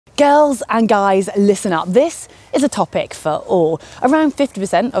Girls and guys, listen up. This is a topic for all. Around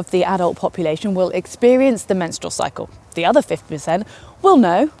 50% of the adult population will experience the menstrual cycle. The other 50% will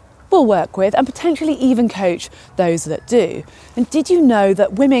know, will work with, and potentially even coach those that do. And did you know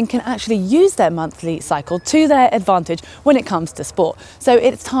that women can actually use their monthly cycle to their advantage when it comes to sport? So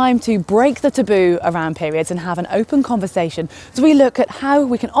it's time to break the taboo around periods and have an open conversation as we look at how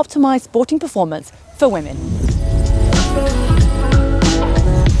we can optimise sporting performance for women.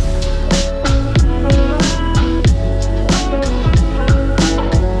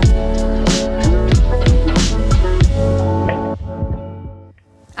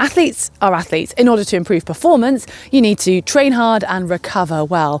 Athletes are athletes. In order to improve performance, you need to train hard and recover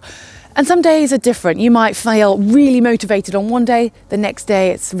well. And some days are different. You might feel really motivated on one day, the next day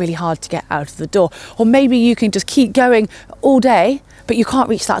it's really hard to get out of the door. Or maybe you can just keep going all day, but you can't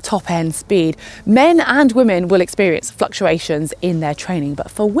reach that top end speed. Men and women will experience fluctuations in their training, but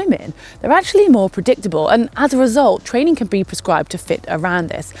for women, they're actually more predictable. And as a result, training can be prescribed to fit around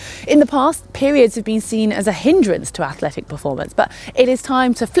this. In the past, periods have been seen as a hindrance to athletic performance, but it is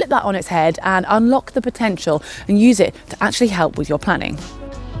time to flip that on its head and unlock the potential and use it to actually help with your planning.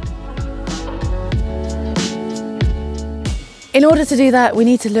 In order to do that, we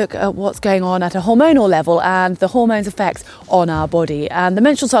need to look at what's going on at a hormonal level and the hormones' effects on our body. And the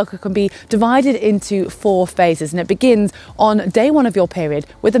menstrual cycle can be divided into 4 phases, and it begins on day 1 of your period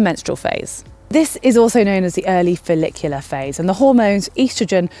with the menstrual phase. This is also known as the early follicular phase, and the hormones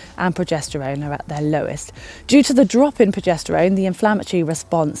estrogen and progesterone are at their lowest. Due to the drop in progesterone, the inflammatory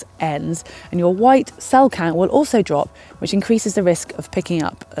response ends, and your white cell count will also drop, which increases the risk of picking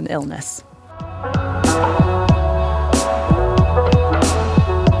up an illness.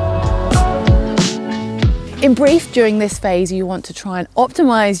 In brief, during this phase, you want to try and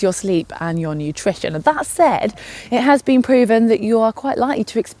optimise your sleep and your nutrition. And that said, it has been proven that you are quite likely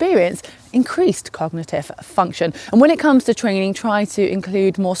to experience increased cognitive function. And when it comes to training, try to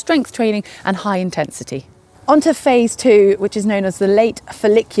include more strength training and high intensity. On to phase 2, which is known as the late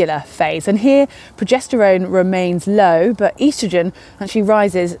follicular phase. And here, progesterone remains low, but estrogen actually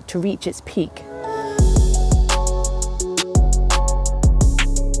rises to reach its peak.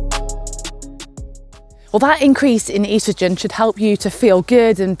 Well, that increase in estrogen should help you to feel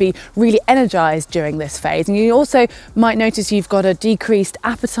good and be really energized during this phase. And you also might notice you've got a decreased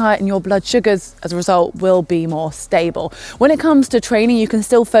appetite and your blood sugars, as a result, will be more stable. When it comes to training, you can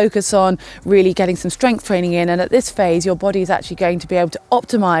still focus on really getting some strength training in. And at this phase, your body is actually going to be able to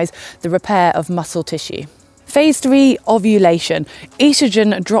optimize the repair of muscle tissue. Phase 3, ovulation.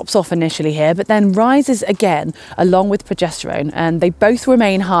 Estrogen drops off initially here, but then rises again along with progesterone, and they both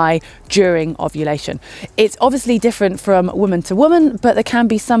remain high during ovulation. It's obviously different from woman to woman, but there can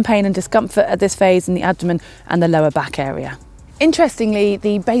be some pain and discomfort at this phase in the abdomen and the lower back area. Interestingly,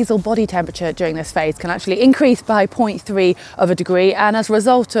 the basal body temperature during this phase can actually increase by 0.3 of a degree, and as a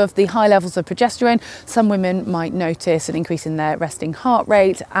result of the high levels of progesterone, some women might notice an increase in their resting heart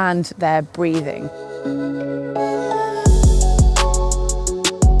rate and their breathing.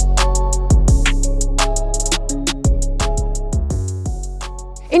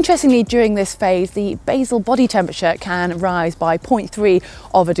 Interestingly, during this phase, the basal body temperature can rise by 0.3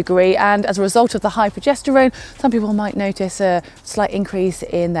 of a degree, and as a result of the high progesterone, some people might notice a slight increase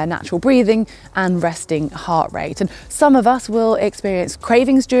in their natural breathing and resting heart rate. And some of us will experience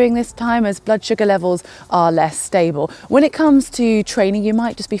cravings during this time as blood sugar levels are less stable. When it comes to training, you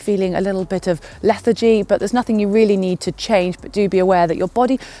might just be feeling a little bit of lethargy, but there's nothing you really need to change, but do be aware that your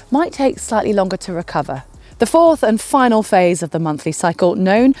body might take slightly longer to recover. The 4th and final phase of the monthly cycle,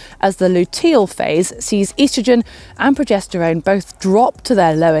 known as the luteal phase, sees estrogen and progesterone both drop to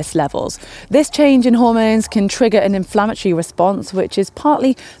their lowest levels. This change in hormones can trigger an inflammatory response, which is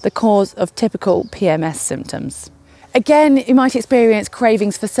partly the cause of typical PMS symptoms. Again, you might experience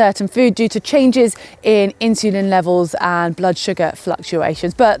cravings for certain food due to changes in insulin levels and blood sugar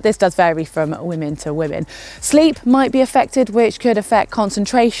fluctuations, but this does vary from women to women. Sleep might be affected, which could affect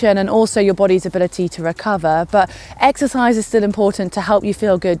concentration and also your body's ability to recover, but exercise is still important to help you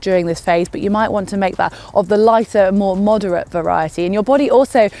feel good during this phase, but you might want to make that of the lighter, more moderate variety. And your body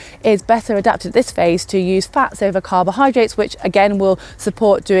also is better adapted at this phase to use fats over carbohydrates, which again will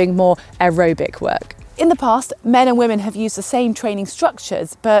support doing more aerobic work. In the past, men and women have used the same training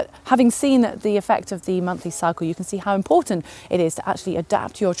structures, but having seen the effect of the monthly cycle, you can see how important it is to actually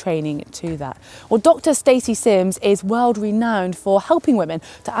adapt your training to that. Well, Dr. Stacey Sims is world renowned for helping women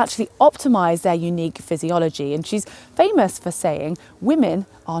to actually optimize their unique physiology, and she's famous for saying, "Women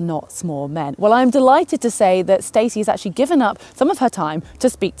are not small men." Well, I'm delighted to say that Stacey has actually given up some of her time to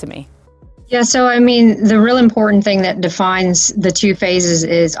speak to me. Yeah, so I mean, the real important thing that defines the two phases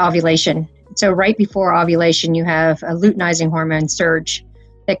is ovulation. So right before ovulation, you have a luteinizing hormone surge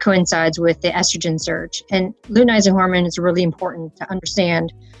that coincides with the estrogen surge. And luteinizing hormone is really important to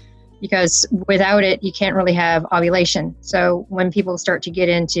understand because without it, you can't really have ovulation. So when people start to get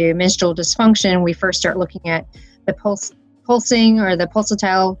into menstrual dysfunction, we first start looking at the pulsing or the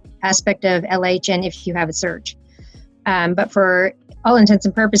pulsatile aspect of LH and if you have a surge. But for all intents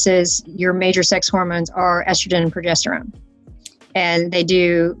and purposes, your major sex hormones are estrogen and progesterone. And they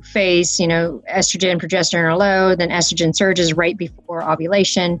do phase, estrogen and progesterone are low, then estrogen surges right before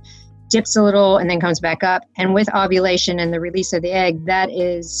ovulation, dips a little, and then comes back up. And with ovulation and the release of the egg, that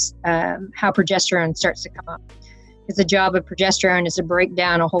is how progesterone starts to come up. Because the job of progesterone is to break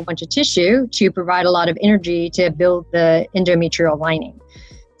down a whole bunch of tissue to provide a lot of energy to build the endometrial lining.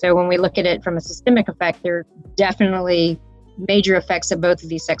 So when we look at it from a systemic effect, there are definitely major effects that both of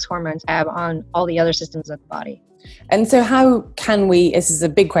these sex hormones have on all the other systems of the body. And so how can we, this is a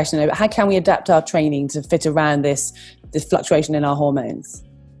big question, but how can we adapt our training to fit around this fluctuation in our hormones?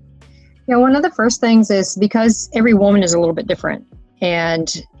 One of the first things is because every woman is a little bit different,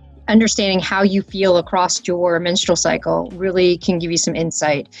 and understanding how you feel across your menstrual cycle really can give you some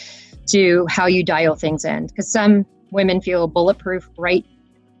insight to how you dial things in. Because some women feel bulletproof right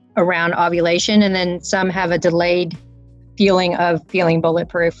around ovulation, and then some have a delayed feeling of feeling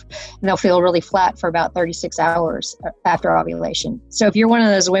bulletproof, and they'll feel really flat for about 36 hours after ovulation. So if you're one of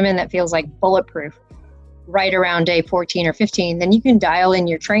those women that feels like bulletproof right around day 14 or 15, then you can dial in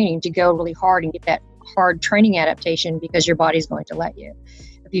your training to go really hard and get that hard training adaptation because your body's going to let you.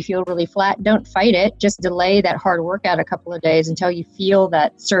 If you feel really flat, don't fight it. Just delay that hard workout a couple of days until you feel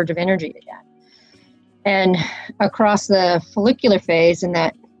that surge of energy again. And across the follicular phase and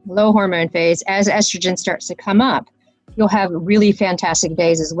that low hormone phase, as estrogen starts to come up, you'll have really fantastic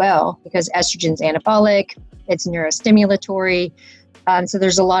days as well because estrogen's anabolic, it's neurostimulatory. So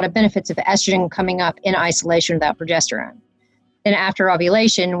there's a lot of benefits of estrogen coming up in isolation without progesterone. Then after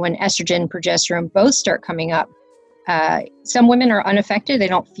ovulation, when estrogen and progesterone both start coming up, some women are unaffected. They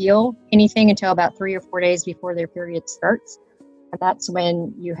don't feel anything until about 3 or 4 days before their period starts. And that's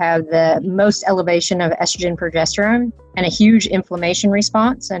when you have the most elevation of estrogen progesterone and a huge inflammation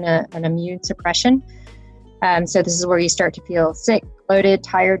response and an immune suppression. So this is where you start to feel sick, bloated,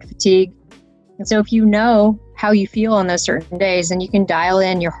 tired, fatigued. And so if you know how you feel on those certain days, then you can dial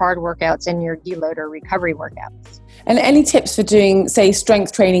in your hard workouts and your deload or recovery workouts. And any tips for doing, say,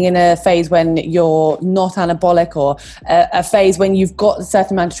 strength training in a phase when you're not anabolic, or a phase when you've got a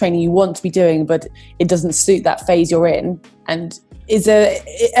certain amount of training you want to be doing, but it doesn't suit that phase you're in? And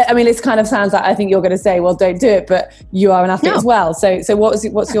it kind of sounds like I think you're going to say, well, don't do it, but you are an athlete as well. So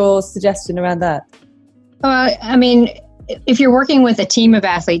what's your suggestion around that? If you're working with a team of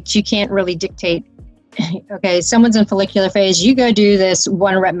athletes, you can't really dictate, okay, someone's in follicular phase, you go do this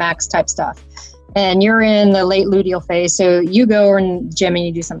 1 rep max type stuff. And you're in the late luteal phase, so you go in the gym and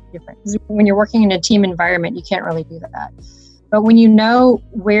you do something different. When you're working in a team environment, you can't really do that. But when you know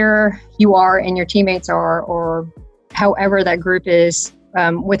where you are and your teammates are, or however that group is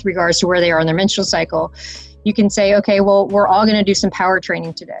with regards to where they are in their menstrual cycle, you can say, okay, well, we're all going to do some power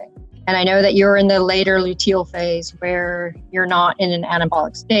training today. And I know that you're in the later luteal phase where you're not in an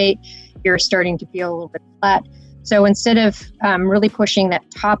anabolic state, you're starting to feel a little bit flat. So instead of really pushing that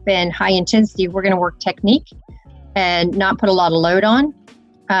top end high intensity, we're going to work technique and not put a lot of load on.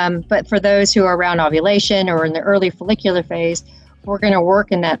 But for those who are around ovulation or in the early follicular phase, we're going to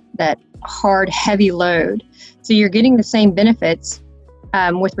work in that hard, heavy load. So you're getting the same benefits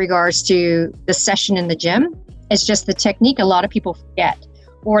with regards to the session in the gym. It's just the technique a lot of people forget.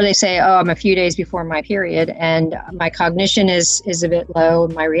 Or they say, oh, I'm a few days before my period and my cognition is a bit low,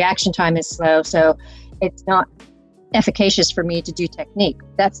 my reaction time is slow, so it's not efficacious for me to do technique.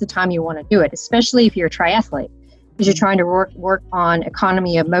 That's the time you want to do it, especially if you're a triathlete, because you're trying to work on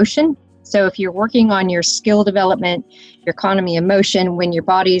economy of motion. So if you're working on your skill development, your economy of motion, when your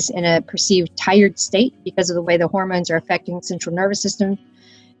body's in a perceived tired state because of the way the hormones are affecting the central nervous system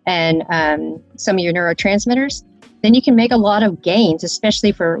and some of your neurotransmitters, then you can make a lot of gains,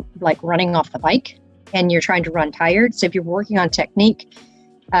 especially for like running off the bike and you're trying to run tired. So if you're working on technique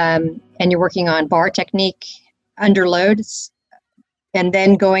and you're working on bar technique under loads and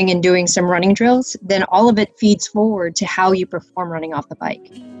then going and doing some running drills, then all of it feeds forward to how you perform running off the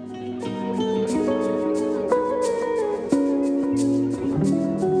bike.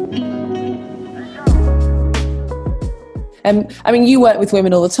 I mean, you work with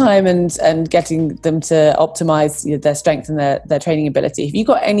women all the time and getting them to optimize their strength and their training ability. Have you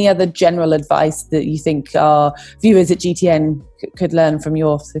got any other general advice that you think our viewers at GTN could learn from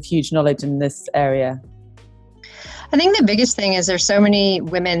your huge knowledge in this area? I think the biggest thing is there's so many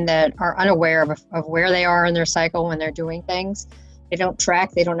women that are unaware of where they are in their cycle when they're doing things. They don't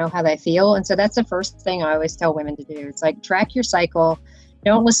track, they don't know how they feel. And so that's the first thing I always tell women to do. It's like, track your cycle.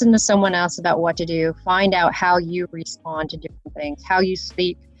 Don't listen to someone else about what to do. Find out how you respond to different things, how you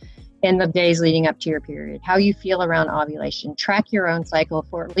sleep in the days leading up to your period, how you feel around ovulation. Track your own cycle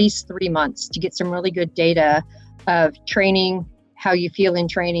for at least 3 months to get some really good data of training, how you feel in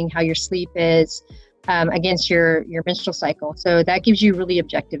training, how your sleep is, against your menstrual cycle. So that gives you really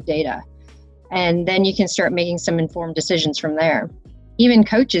objective data. And then you can start making some informed decisions from there. Even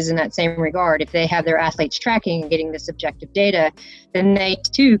coaches in that same regard, if they have their athletes tracking and getting this objective data, then they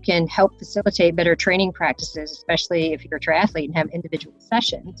too can help facilitate better training practices, especially if you're a triathlete and have individual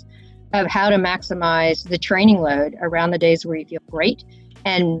sessions of how to maximize the training load around the days where you feel great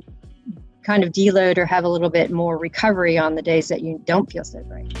and kind of deload or have a little bit more recovery on the days that you don't feel so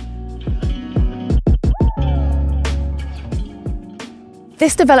great.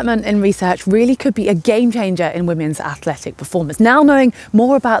 This development in research really could be a game changer in women's athletic performance. Now knowing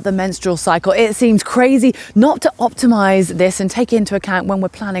more about the menstrual cycle, it seems crazy not to optimize this and take it into account when we're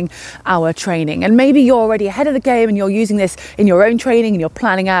planning our training. And maybe you're already ahead of the game and you're using this in your own training and you're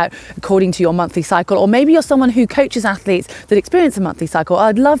planning out according to your monthly cycle. Or maybe you're someone who coaches athletes that experience a monthly cycle.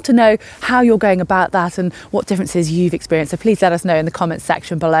 I'd love to know how you're going about that and what differences you've experienced. So please let us know in the comments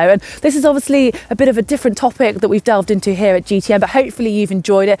section below. And this is obviously a bit of a different topic that we've delved into here at GTN, but hopefully you've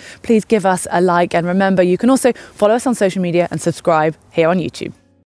enjoyed it. Please give us a like, and remember, you can also follow us on social media and subscribe here on YouTube.